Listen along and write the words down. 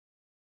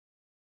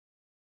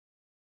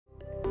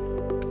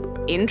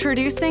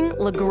Introducing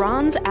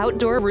Legrand's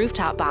Outdoor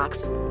Rooftop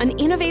Box, an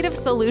innovative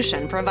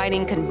solution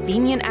providing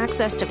convenient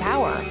access to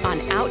power on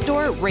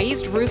outdoor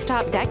raised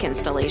rooftop deck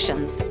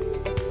installations.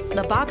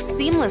 The box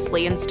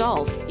seamlessly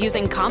installs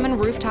using common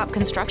rooftop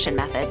construction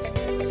methods.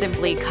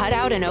 Simply cut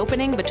out an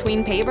opening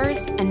between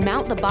pavers and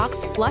mount the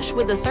box flush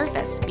with the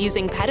surface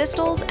using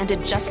pedestals and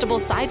adjustable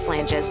side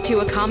flanges to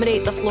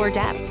accommodate the floor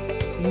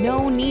depth.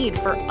 No need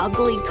for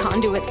ugly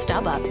conduit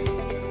stub-ups.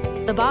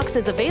 The box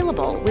is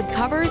available with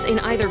covers in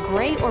either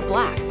gray or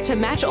black to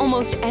match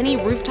almost any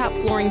rooftop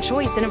flooring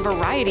choice in a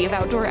variety of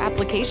outdoor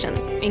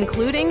applications,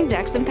 including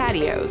decks and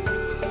patios.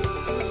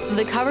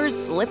 The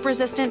cover's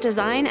slip-resistant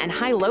design and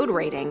high load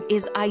rating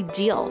is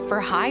ideal for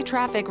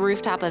high-traffic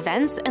rooftop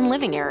events and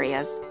living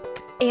areas.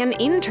 An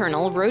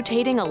internal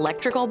rotating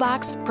electrical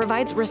box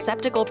provides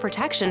receptacle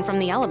protection from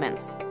the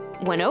elements.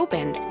 When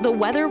opened, the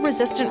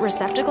weather-resistant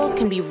receptacles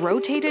can be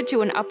rotated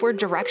to an upward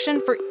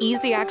direction for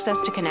easy access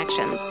to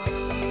connections.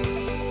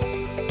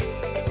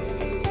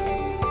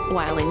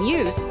 While in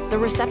use, the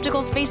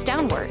receptacles face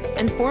downward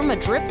and form a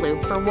drip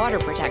loop for water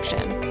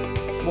protection.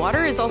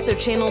 Water is also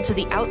channeled to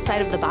the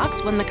outside of the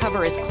box when the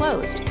cover is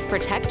closed,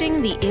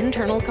 protecting the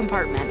internal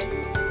compartment.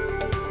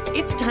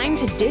 It's time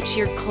to ditch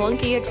your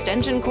clunky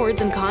extension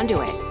cords and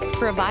conduit.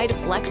 Provide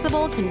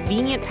flexible,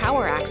 convenient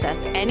power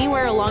access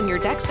anywhere along your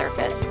deck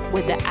surface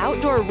with the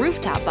Outdoor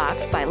Rooftop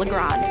Box by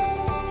Legrand.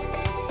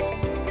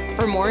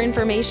 For more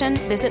information,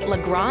 visit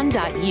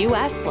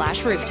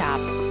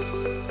legrand.us/rooftop.